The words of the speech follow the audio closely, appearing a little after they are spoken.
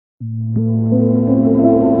Hi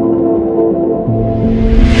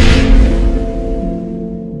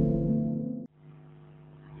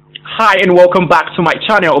and welcome back to my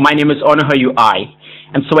channel. My name is Andriod.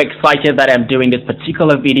 I'm so excited that I'm doing this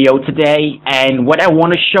particular video today, and what I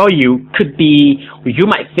want to show you could be, you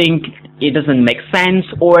might think it doesn't make sense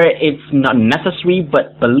or it's not necessary,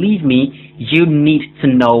 but believe me, you need to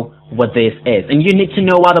know what this is, and you need to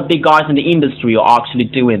know what the big guys in the industry are actually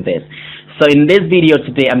doing this. So in this video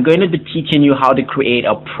today, I'm going to be teaching you how to create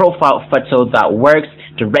a profile photo that works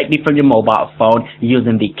directly from your mobile phone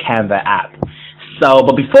using the Canva app. So,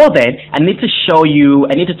 but before then, I need to tell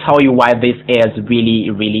you why this is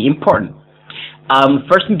really important.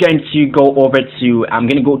 First I'm going to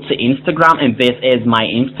go to Instagram, and this is my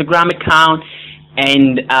Instagram account,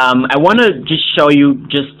 and I want to just show you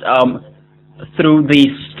through the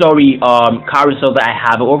story carousel that I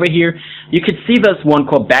have over here. You could see this one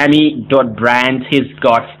called Bammy.brand. He's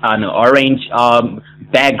got an orange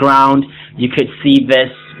background. You could see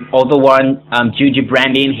this other one, Juju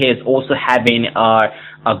Branding. He is also having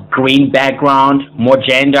a green background.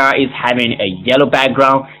 Magenta is having a yellow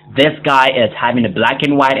background. This guy is having a black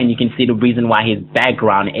and white, and you can see the reason why his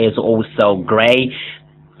background is also gray.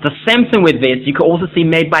 The same thing with this. You can also see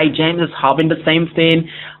Made by James is having the same thing.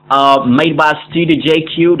 Made by Studio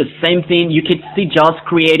JQ, the same thing. You can see Just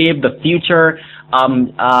Creative, The Future,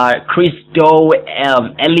 Chris Doe,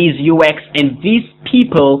 Ellie's UX, and these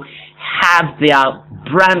people have their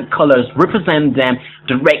brand colors represent them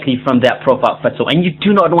directly from their profile photo, and you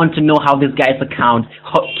do not want to know how this guy's account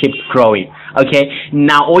keeps growing. Okay,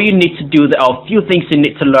 now all you need to do, there are a few things you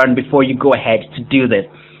need to learn before you go ahead to do this.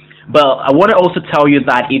 But I want to also tell you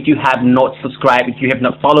that if you have not subscribed, if you have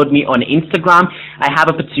not followed me on Instagram, I have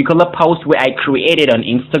a particular post where I created on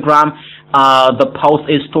Instagram. The post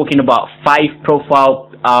is talking about 5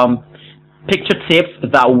 profile picture tips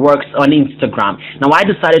that works on Instagram. Now I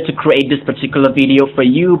decided to create this particular video for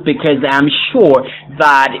you because I'm sure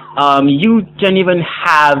that you don't even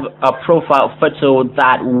have a profile photo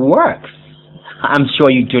that works. I'm sure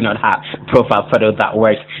you do not have a profile photo that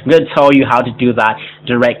works. I'm going to tell you how to do that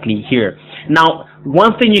directly here. Now,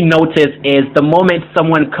 one thing you notice is the moment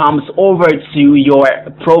someone comes over to your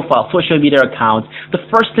profile social media account, the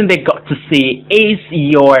first thing they got to see is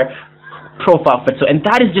your profile photo, and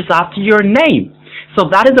that is just after your name. So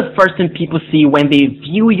that is the first thing people see when they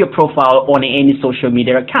view your profile on any social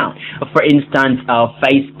media account. For instance,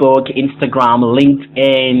 Facebook, Instagram,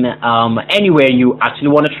 LinkedIn, anywhere you actually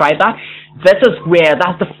want to try that. That's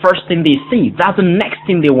the first thing they see. That's the next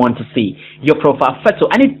thing they want to see, your profile photo.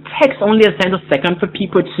 And it takes only a second for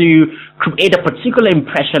people to create a particular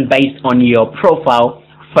impression based on your profile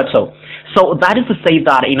photo. So that is to say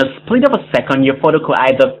that in a split of a second, your photo could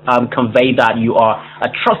either convey that you are a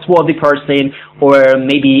trustworthy person, or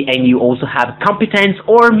and you also have competence,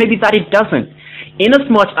 or maybe that it doesn't.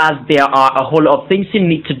 Inasmuch as there are a whole lot of things you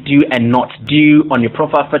need to do and not do on your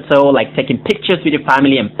profile photo, like taking pictures with your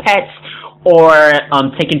family and pets, or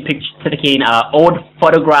taking old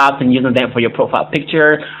photographs and using them for your profile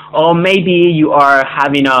picture, or maybe you are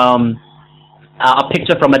having a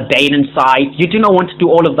picture from a dating site. You do not want to do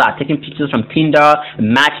all of that, taking pictures from Tinder,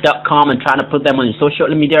 Match.com, and trying to put them on your social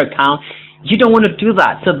media account. You don't want to do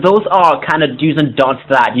that. So those are kind of do's and don'ts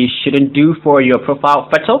that you shouldn't do for your profile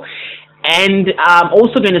photo. And I'm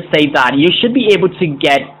also going to say that you should be able to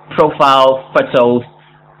get profile photos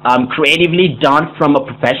creatively done from a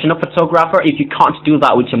professional photographer if you can't do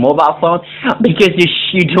that with your mobile phone, because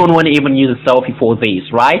you don't want to even use a selfie for these,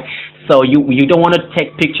 right? So you don't want to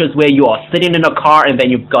take pictures where you are sitting in a car and then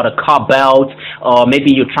you've got a car belt, or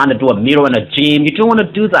maybe you're trying to do a mirror in a gym. You don't want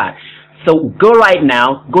to do that. So go right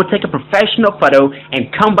now, go take a professional photo and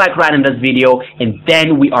come back right in this video, and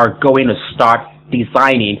then we are going to start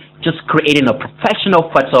designing, just creating a professional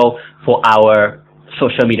photo for our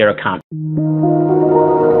social media account.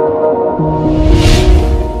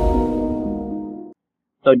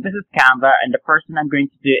 So this is Canva, and the first thing I'm going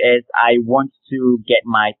to do is I want to get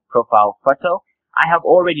my profile photo. I have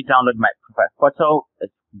already downloaded my profile photo.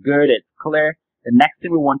 It's good, it's clear. The next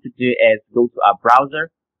thing we want to do is go to our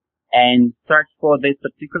browser and search for this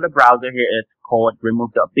particular browser here. It's called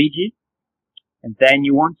remove.bg. And then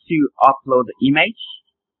you want to upload the image,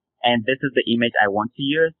 and this is the image I want to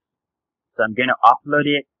use. So I'm going to upload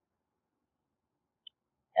it.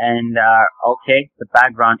 And okay, the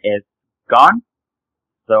background is gone.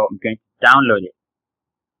 So I'm going to download it.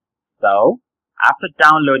 So after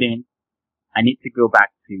downloading, I need to go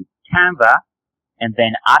back to Canva and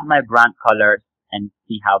then add my brand colors and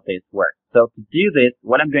see how this works. So to do this,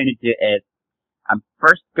 what I'm going to do is I'm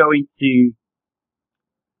first going to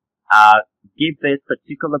give this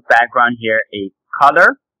particular background here a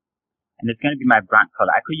color, and it's going to be my brand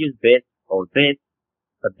color. I could use this or this,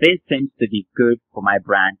 but this seems to be good for my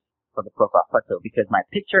brand for the profile photo because my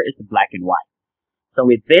picture is black and white. So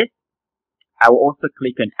with this, I will also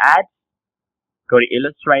click on add, go to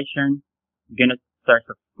illustration, I'm going to search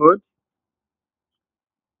for food,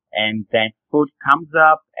 and then food comes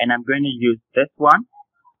up, and I'm going to use this one.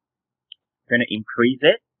 I'm going to increase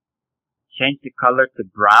it, change the color to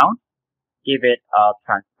brown, give it a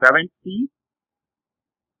transparency.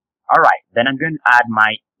 Alright, then I'm going to add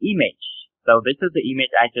my image. So this is the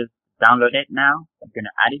image I just downloaded now. I'm going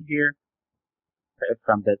to add it here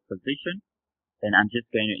from this position. Then I'm just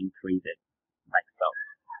going to increase it like so.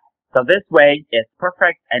 So this way it's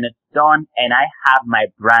perfect and it's done, and I have my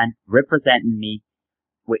brand representing me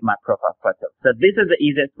with my profile photo. So this is the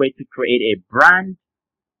easiest way to create a brand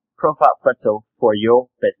profile photo for your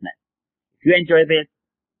business. If you enjoy this,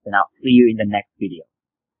 then I'll see you in the next video.